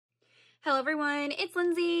Hello everyone, it's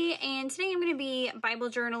Lindsay, and today I'm going to be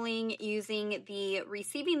Bible journaling using the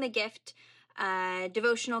Receiving the Gift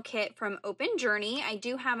devotional kit from Open.Journey. I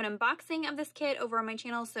do have an unboxing of this kit over on my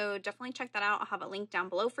channel, so definitely check that out. I'll have a link down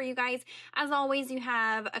below for you guys. As always, you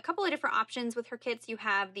have a couple of different options with her kits. You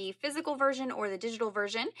have the physical version or the digital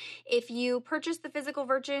version. If you purchase the physical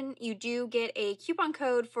version, you do get a coupon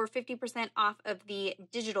code for 50% off of the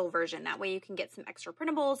digital version. That way you can get some extra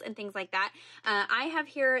printables and things like that. I have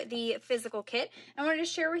here the physical kit. I wanted to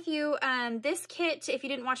share with you this kit, if you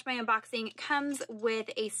didn't watch my unboxing, comes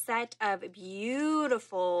with a set of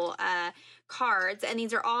beautiful cards, and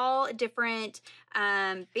these are all different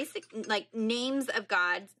basic like names of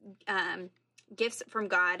God, gifts from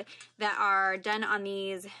God that are done on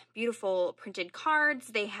these beautiful printed cards.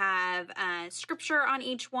 They have scripture on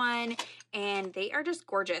each one, and they are just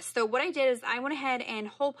gorgeous. So what I did is I went ahead and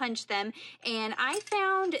hole punched them, and I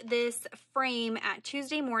found this frame at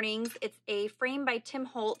Tuesday Mornings. It's a frame by Tim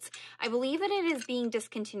Holtz. I believe that it is being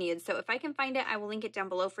discontinued, so if I can find it, I will link it down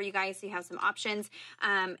below for you guys so you have some options.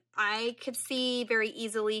 I could see very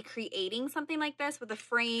easily creating something like this with a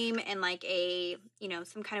frame and like a,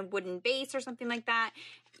 some kind of wooden base or something like that,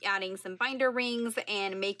 adding some binder rings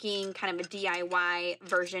and making kind of a DIY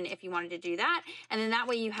version if you wanted to do that. And then that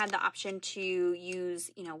way you had the option to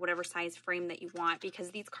use, whatever size frame that you want,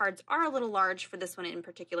 because these cards are a little large for this one in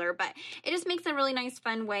particular, but it just makes a really nice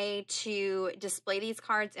fun way to display these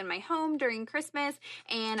cards in my home during Christmas,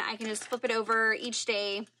 and I can just flip it over each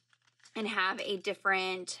day and have a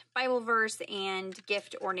different Bible verse and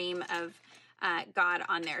gift or name of God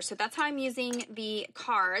on there. So that's how I'm using the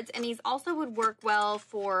cards, and these also would work well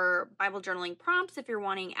for Bible journaling prompts if you're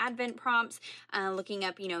wanting Advent prompts, looking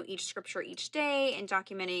up, each scripture each day and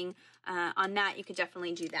documenting on that. You could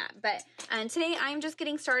definitely do that. But today I'm just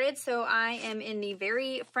getting started, so I am in the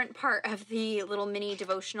very front part of the little mini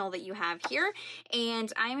devotional that you have here,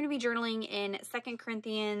 and I'm going to be journaling in 2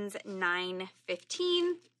 Corinthians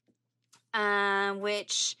 9:15.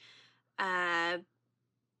 Which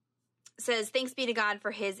says, "Thanks be to God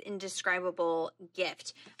for his indescribable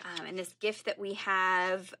gift." And this gift that we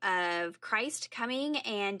have of Christ coming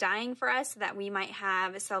and dying for us so that we might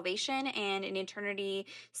have salvation and an eternity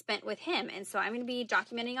spent with him. And so I'm going to be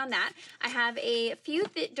documenting on that. I have a few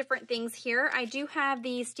different things here. I do have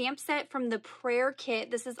the stamp set from the prayer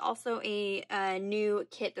kit. This is also a new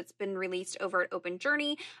kit that's been released over at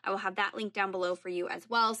Open.Journey. I will have that link down below for you as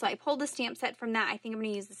well. So I pulled the stamp set from that. I think I'm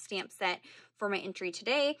going to use the stamp set for my entry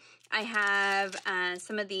today. I have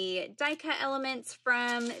some of the die cut elements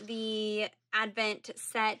from the Advent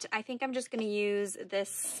set. I think I'm just going to use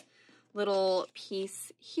this little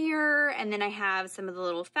piece here, and then I have some of the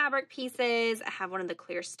little fabric pieces. I have one of the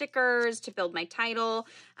clear stickers to build my title.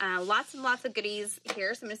 Lots and lots of goodies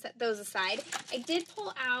here, so I'm going to set those aside. I did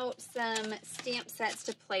pull out some stamp sets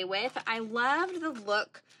to play with. I loved the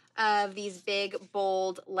look of these big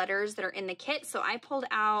bold letters that are in the kit, so I pulled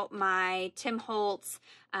out my Tim Holtz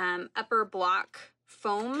upper block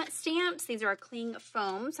foam stamps. These are a cling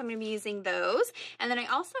foam, so I'm going to be using those. And then I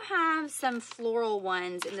also have some floral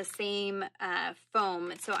ones in the same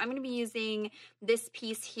foam, so I'm going to be using this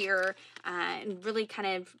piece here and really kind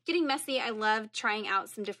of getting messy. I love trying out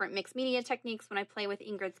some different mixed media techniques when I play with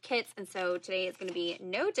Ingrid's kits, and so today is going to be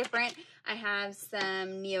no different. I have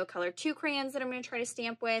some Neo Color 2 crayons that I'm going to try to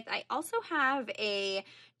stamp with. I also have a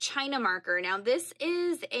China marker. Now this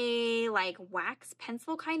is a like wax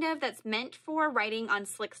pencil kind of that's meant for writing on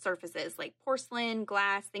slick surfaces like porcelain,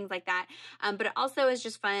 glass, things like that. But it also is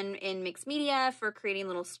just fun in mixed media for creating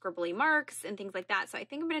little scribbly marks and things like that. So I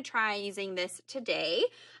think I'm going to try using this today.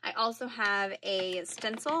 I also have a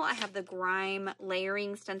stencil. I have the grime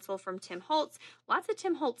layering stencil from Tim Holtz. Lots of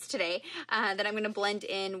Tim Holtz today that I'm going to blend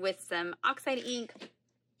in with some oxide ink.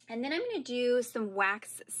 And then I'm going to do some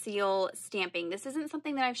wax seal stamping. This isn't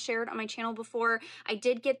something that I've shared on my channel before. I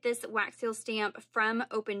did get this wax seal stamp from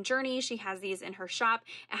Open.Journey. She has these in her shop.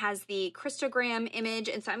 It has the Christogram image,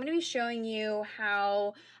 and so I'm going to be showing you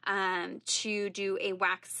how to do a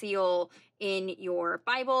wax seal in your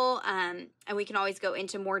Bible, and we can always go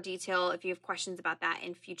into more detail if you have questions about that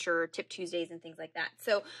in future Tip Tuesdays and things like that.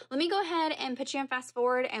 So let me go ahead and put you on fast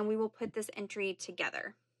forward, and we will put this entry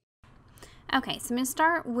together. Okay, so I'm going to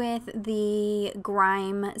start with the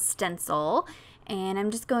grime stencil, and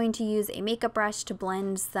I'm just going to use a makeup brush to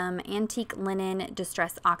blend some antique linen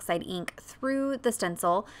distress oxide ink through the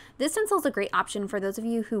stencil. This stencil is a great option for those of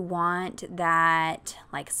you who want that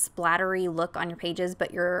like splattery look on your pages,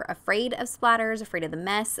 but you're afraid of splatters, afraid of the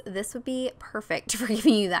mess. This would be perfect for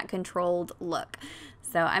giving you that controlled look.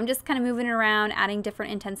 So I'm just kind of moving it around, adding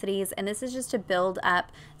different intensities, and this is just to build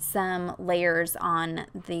up some layers on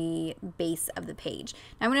the base of the page.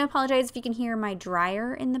 Now I'm going to apologize if you can hear my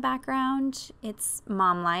dryer in the background. It's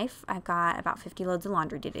mom life. I've got about 50 loads of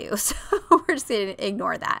laundry to do, so we're just going to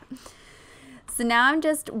ignore that. So now I'm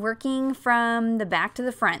just working from the back to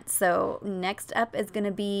the front. So next up is going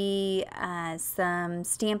to be some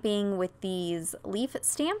stamping with these leaf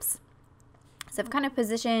stamps. So I've kind of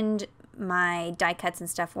positioned my die cuts and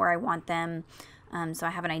stuff where I want them, so I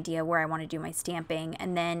have an idea where I want to do my stamping.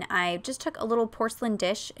 And then I just took a little porcelain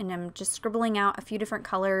dish and I'm just scribbling out a few different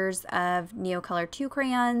colors of Neocolor 2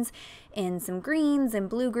 crayons in some greens and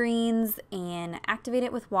blue greens, and activate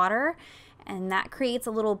it with water. And that creates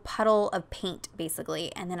a little puddle of paint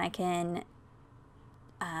basically, and then I can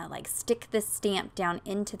like stick this stamp down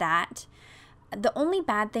into that. The only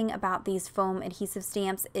bad thing about these foam adhesive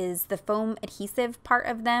stamps is the foam adhesive part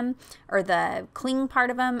of them, or the cling part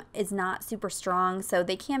of them, is not super strong, so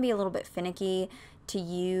they can be a little bit finicky to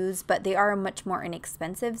use, but they are a much more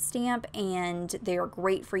inexpensive stamp, and they are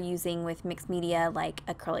great for using with mixed media like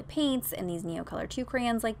acrylic paints and these Neocolor 2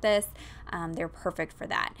 crayons like this. They're perfect for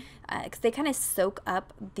that because they kind of soak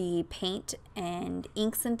up the paint and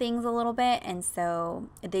inks and things a little bit, and so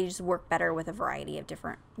they just work better with a variety of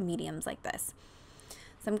different mediums like this.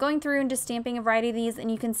 So I'm going through and just stamping a variety of these,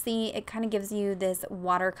 and you can see it kind of gives you this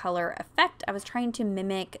watercolor effect. I was trying to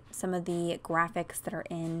mimic some of the graphics that are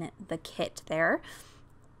in the kit there.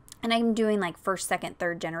 And I'm doing like first, second,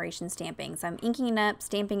 third generation stamping. So I'm inking it up,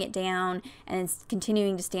 stamping it down, and then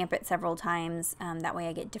continuing to stamp it several times. That way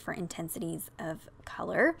I get different intensities of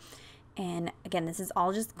color. And again, this is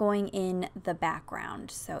all just going in the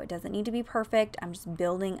background, so it doesn't need to be perfect. I'm just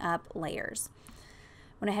building up layers.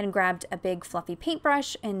 Went ahead and grabbed a big fluffy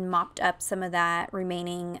paintbrush and mopped up some of that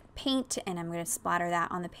remaining paint, and I'm going to splatter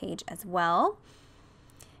that on the page as well.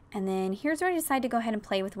 And then here's where I decided to go ahead and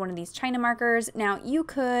play with one of these China markers. Now you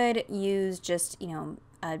could use just, you know,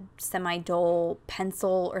 a semi-dull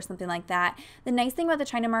pencil or something like that. The nice thing about the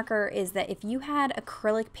China marker is that if you had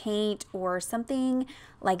acrylic paint or something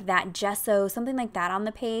like that, gesso, something like that on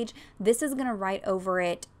the page, this is going to write over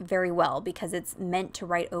it very well because it's meant to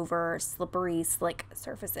write over slippery, slick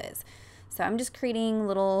surfaces. So I'm just creating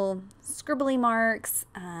little scribbly marks.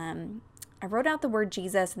 I wrote out the word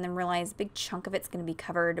Jesus and then realized a big chunk of it's going to be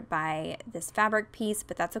covered by this fabric piece,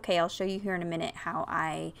 but that's okay. I'll show you here in a minute how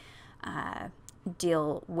I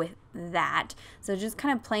deal with that. So just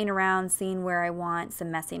kind of playing around, seeing where I want some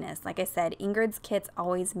messiness. Like I said, Ingrid's kits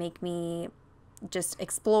always make me just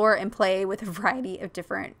explore and play with a variety of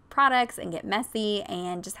different products and get messy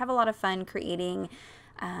and just have a lot of fun creating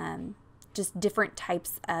just different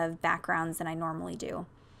types of backgrounds than I normally do.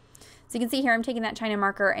 So you can see here I'm taking that China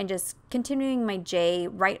marker and just continuing my J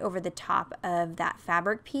right over the top of that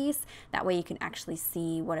fabric piece. That way you can actually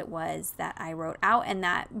see what it was that I wrote out, and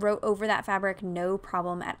that wrote over that fabric no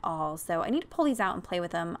problem at all. So I need to pull these out and play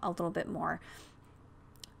with them a little bit more.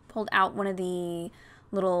 Pulled out one of the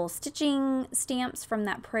little stitching stamps from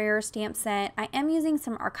that prayer stamp set. I am using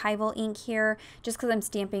some archival ink here just because I'm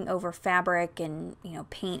stamping over fabric and, you know,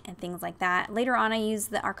 paint and things like that. Later on I use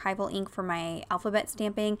the archival ink for my alphabet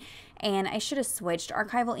stamping, and I should have switched.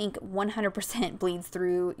 Archival ink 100% bleeds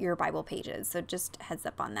through your Bible pages, so just heads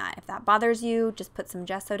up on that. If that bothers you, just put some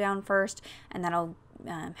gesso down first and that'll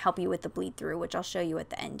help you with the bleed through, which I'll show you at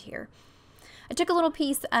the end here. I took a little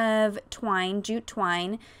piece of twine, jute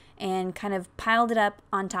twine, and kind of piled it up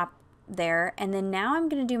on top there, and then now I'm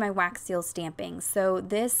going to do my wax seal stamping. So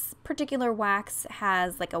this particular wax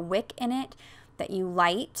has like a wick in it that you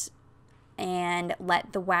light and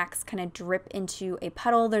let the wax kind of drip into a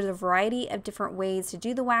puddle. There's a variety of different ways to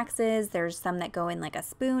do the waxes. There's some that go in like a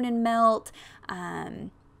spoon and melt,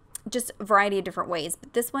 just a variety of different ways,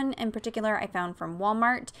 but this one in particular I found from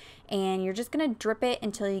Walmart, and you're just going to drip it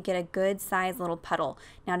until you get a good size little puddle.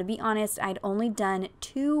 Now, to be honest, I'd only done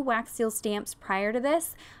 2 wax seal stamps prior to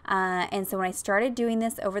this, and so when I started doing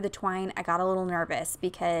this over the twine, I got a little nervous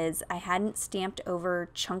because I hadn't stamped over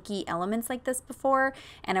chunky elements like this before,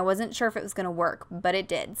 and I wasn't sure if it was going to work, but it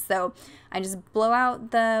did. So I just blow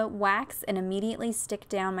out the wax and immediately stick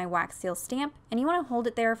down my wax seal stamp, and you want to hold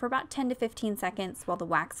it there for about 10 to 15 seconds while the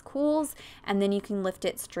wax cools, and then you can lift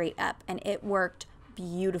it straight up, and it worked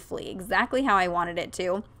beautifully, exactly how I wanted it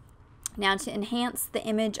to. Now, to enhance the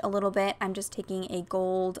image a little bit, I'm just taking a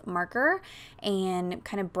gold marker and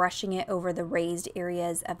kind of brushing it over the raised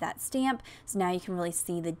areas of that stamp, so now you can really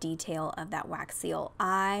see the detail of that wax seal.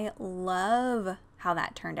 I love how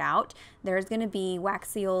that turned out. There's going to be wax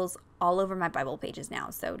seals all over my Bible pages now,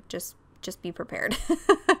 so just be prepared.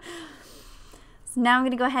 So now I'm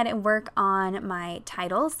going to go ahead and work on my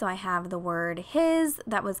title. So I have the word his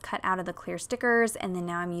that was cut out of the clear stickers, and then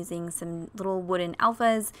now I'm using some little wooden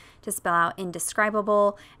alphas to spell out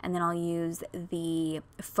indescribable, and then I'll use the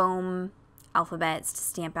foam alphabets to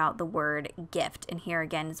stamp out the word gift. And here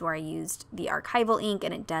again is where I used the archival ink,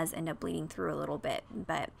 and it does end up bleeding through a little bit,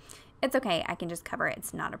 but it's okay. I can just cover it.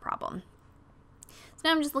 It's not a problem. So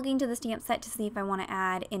now I'm just looking to the stamp set to see if I want to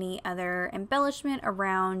add any other embellishment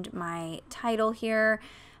around my title here.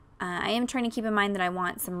 I am trying to keep in mind that I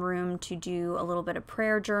want some room to do a little bit of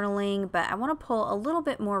prayer journaling, but I want to pull a little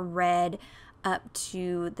bit more red up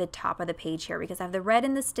to the top of the page here because I have the red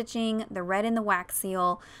in the stitching, the red in the wax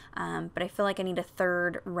seal, but I feel like I need a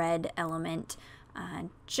third red element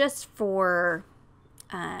just for...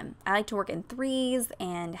 I like to work in threes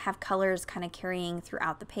and have colors kind of carrying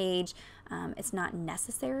throughout the page. It's not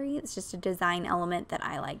necessary. It's just a design element that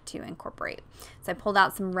I like to incorporate. So I pulled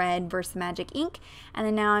out some red Versamagic ink, and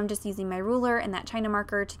then now I'm just using my ruler and that China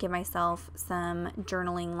marker to give myself some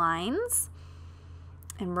journaling lines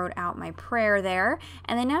and wrote out my prayer there.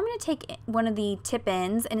 And then now I'm going to take one of the tip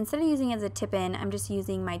ends, and instead of using it as a tip in, I'm just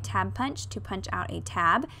using my tab punch to punch out a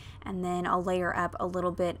tab, and then I'll layer up a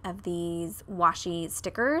little bit of these washi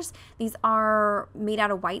stickers. These are made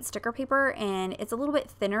out of white sticker paper, and it's a little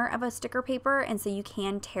bit thinner of a sticker paper, and so you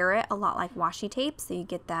can tear it a lot like washi tape, so you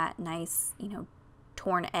get that nice,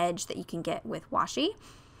 torn edge that you can get with washi.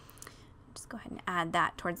 Just go ahead and add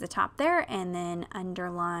that towards the top there, and then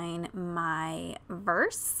underline my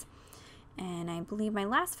verse. And I believe my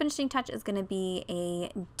last finishing touch is going to be a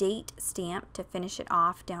date stamp to finish it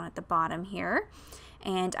off down at the bottom here.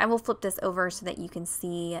 And I will flip this over so that you can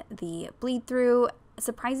see the bleed through.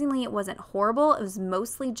 Surprisingly, it wasn't horrible. It was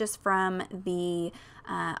mostly just from the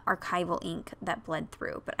archival ink that bled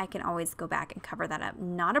through, but I can always go back and cover that up.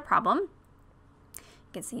 Not a problem.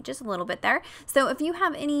 You can see just a little bit there. So if you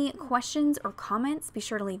have any questions or comments, be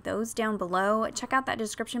sure to leave those down below. Check out that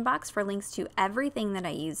description box for links to everything that I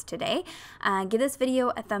used today. Give this video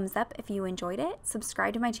a thumbs up if you enjoyed it.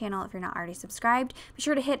 Subscribe to my channel if you're not already subscribed. Be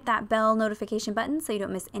sure to hit that bell notification button so you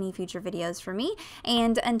don't miss any future videos from me.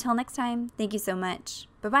 And until next time, thank you so much.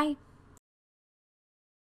 Bye-bye.